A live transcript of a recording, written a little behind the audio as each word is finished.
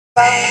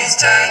Please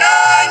turn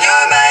on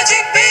your magic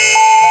beam,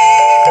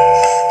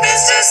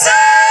 Mr.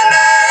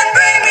 Sandman,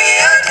 bring me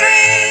a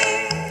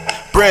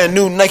dream. Brand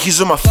new Nikes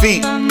on my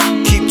feet.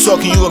 Keep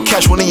talking, you gon'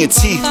 catch one in your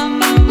teeth.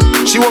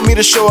 She want me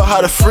to show her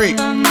how to freak.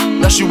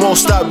 Now she won't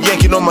stop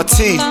yanking on my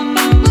teeth.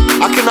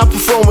 I cannot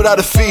perform without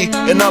a fee,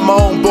 and I'm my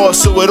own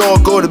boss, so it all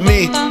go to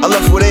me. I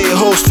left with 8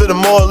 hoes, fit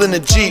them all in the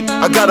Jeep.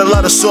 I got a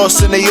lot of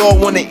sauce and they all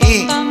wanna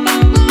eat.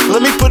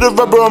 Let me put a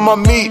rubber on my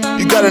meat.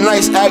 You got a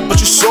nice act, but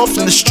you soft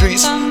in the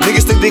streets.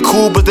 Niggas think they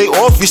cool, but they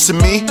obvious to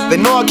me. They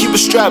know I keep a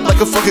strap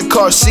like a fucking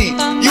car seat.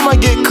 You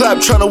might get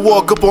clapped trying to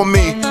walk up on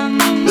me.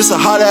 This a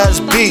hot ass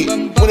beat.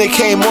 When they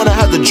came on, I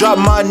had to drop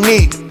my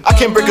knee. I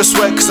can't break a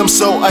sweat cause I'm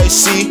so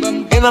icy.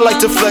 And I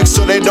like to flex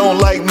so they don't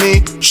like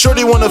me.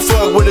 Shorty wanna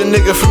fuck with a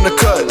nigga from the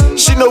cut.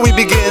 She know we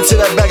be getting to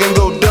that bag and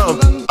go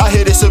dumb. I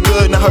hit it so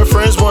good, now her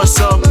friends want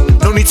some.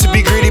 No need to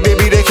be greedy,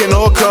 baby, they can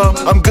all come.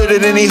 I'm good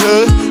at any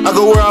hood, I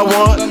go where I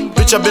want.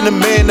 Bitch, I've been a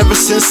man ever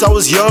since I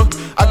was young.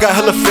 I got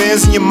hella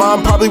fans and your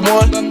mom probably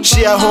won.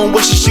 She at home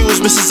wishing she was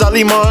Mrs.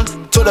 Aliman.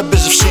 Told that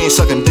bitch if she ain't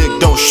sucking dick,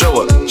 don't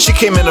show her. She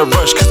came in a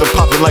rush cause I'm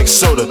popping like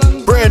soda.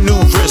 Brand new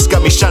wrist,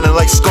 got me shining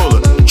like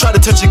Skola. Try to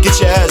touch it, get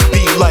your ass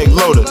beat like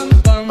Loda.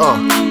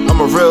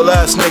 I'm a real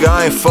ass nigga,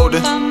 I ain't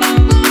folding.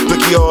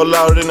 Blicky all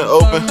out in the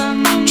open.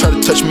 Try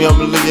to touch me,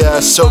 I'ma leave your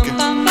ass soaking.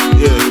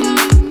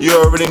 Yeah, you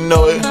already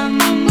know it.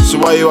 So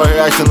why you out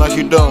here acting like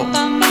you don't?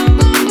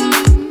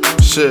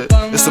 Shit,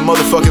 it's the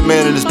motherfucking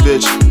man in this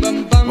bitch.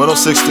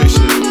 1063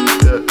 shit.